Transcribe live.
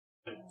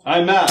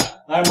I'm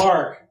Matt. I'm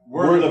Mark.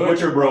 We're the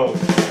Butcher Bros.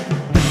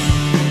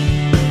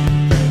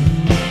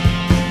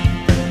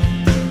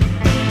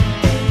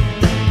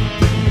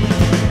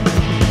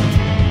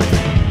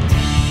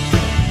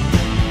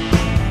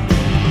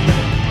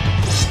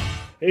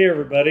 Hey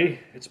everybody,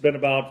 it's been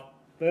about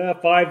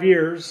 5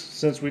 years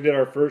since we did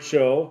our first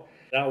show.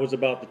 That was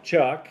about the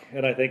chuck,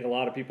 and I think a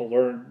lot of people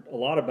learned a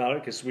lot about it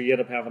because we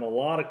ended up having a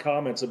lot of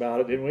comments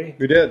about it, didn't we?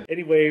 We did.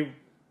 Anyway,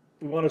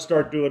 we want to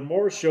start doing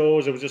more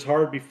shows. It was just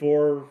hard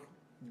before.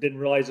 Didn't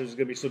realize it was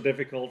going to be so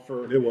difficult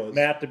for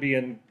Matt to be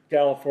in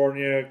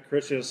California,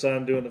 Christian and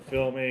son doing the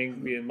filming,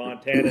 be in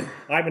Montana.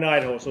 I'm in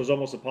Idaho, so it was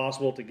almost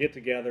impossible to get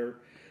together.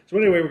 So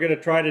anyway, we're going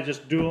to try to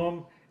just do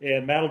them,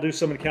 and Matt will do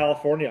some in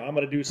California. I'm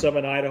going to do some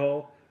in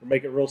Idaho. We'll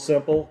make it real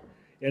simple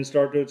and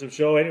start doing some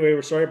show. Anyway,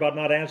 we're sorry about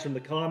not answering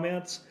the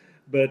comments,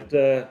 but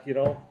you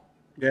know.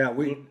 Yeah,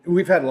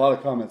 we've had a lot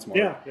of comments, Mark.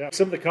 Yeah.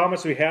 Some of the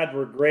comments we had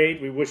were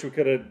great. We wish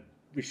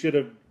we should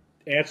have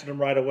answered them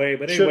right away.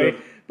 But anyway,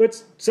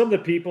 but some of the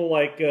people,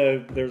 like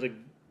there's a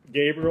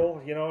Gabriel,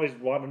 you know, he's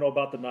wanting to know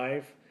about the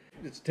knife.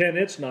 It's a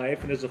 10-inch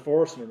knife and it's a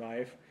Forstner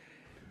knife.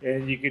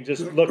 And you can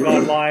just look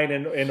online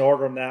and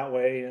order them that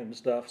way and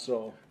stuff.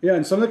 So yeah,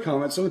 and some of the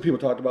comments, some of the people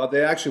talked about,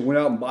 they actually went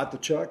out and bought the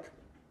chuck.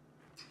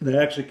 They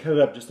actually cut it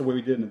up just the way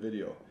we did in the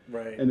video.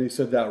 Right. And they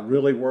said that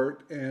really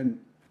worked, and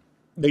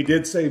they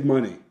did save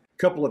money. A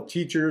couple of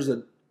teachers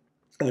at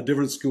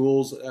different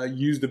schools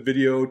used the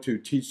video to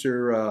teach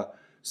their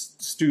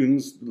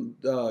students,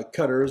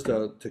 cutters,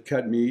 to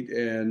cut meat,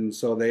 and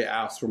so they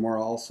asked for more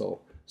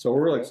also. So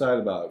we're really excited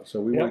about it.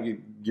 So we want to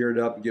get geared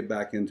up and get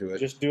back into it.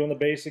 Just doing the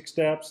basic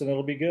steps, and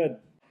it'll be good.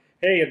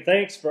 Hey, and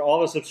thanks for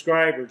all the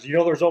subscribers. You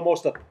know, there's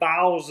almost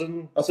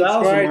 1,000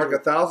 subscribers. Mark,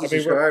 1,000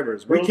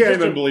 subscribers. We can't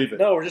even believe it.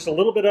 No, we're just a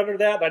little bit under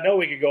that. I know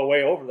we could go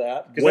way over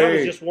that because that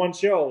was just one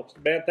show.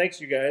 Man, thanks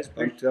you guys.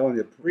 I'm telling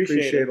you,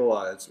 appreciate it a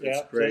lot. It's great.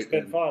 So it's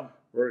been fun.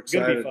 We're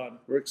excited. It's gonna be fun.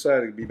 We're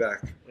excited to be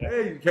back. Yeah.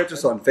 Hey, you can catch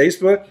us on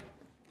Facebook,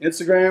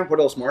 Instagram.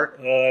 What else, Mark?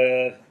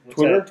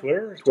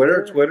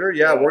 Twitter.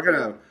 Yeah, we're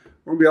gonna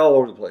be all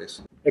over the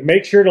place. And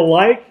make sure to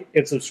like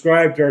and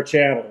subscribe to our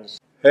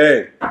channels.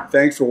 Hey,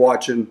 thanks for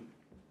watching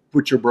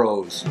Butcher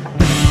Bros.